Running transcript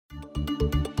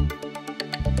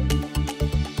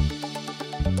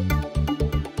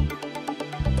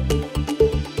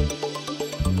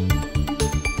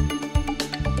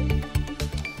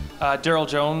Daryl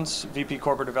Jones, VP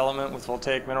Corporate Development with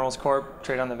Voltaic Minerals Corp,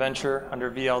 trade on the Venture under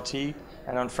VLT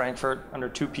and on Frankfurt under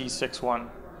 2P61.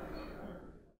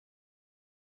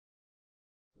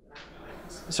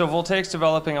 So Voltaic's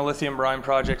developing a lithium brine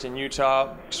project in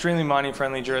Utah, extremely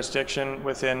mining-friendly jurisdiction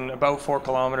within about 4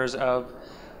 kilometers of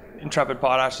Intrepid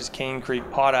Potash's Cane Creek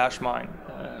potash mine.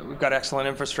 We've got excellent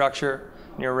infrastructure,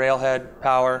 near railhead,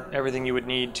 power, everything you would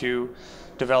need to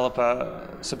develop a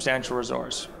substantial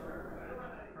resource.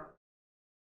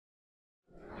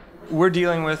 We're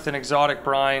dealing with an exotic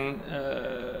brine.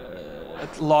 A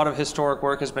lot of historic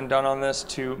work has been done on this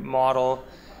to model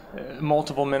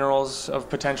multiple minerals of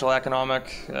potential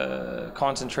economic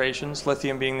concentrations,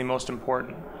 lithium being the most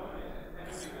important.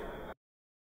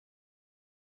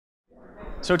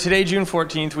 So today, June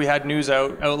 14th, we had news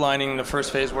out outlining the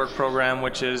first phase work program,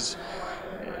 which is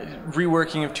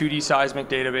reworking of 2D seismic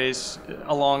database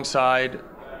alongside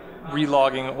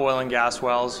relogging oil and gas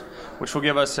wells, which will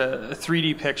give us a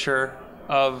 3D picture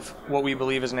of what we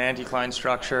believe is an anticline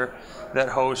structure that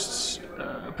hosts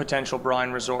a potential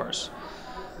brine resource.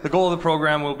 The goal of the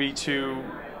program will be to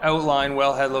outline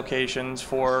wellhead locations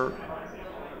for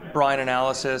brine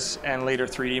analysis and later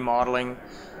 3D modeling,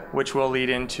 which will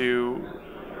lead into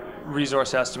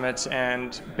resource estimates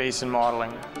and basin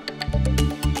modeling.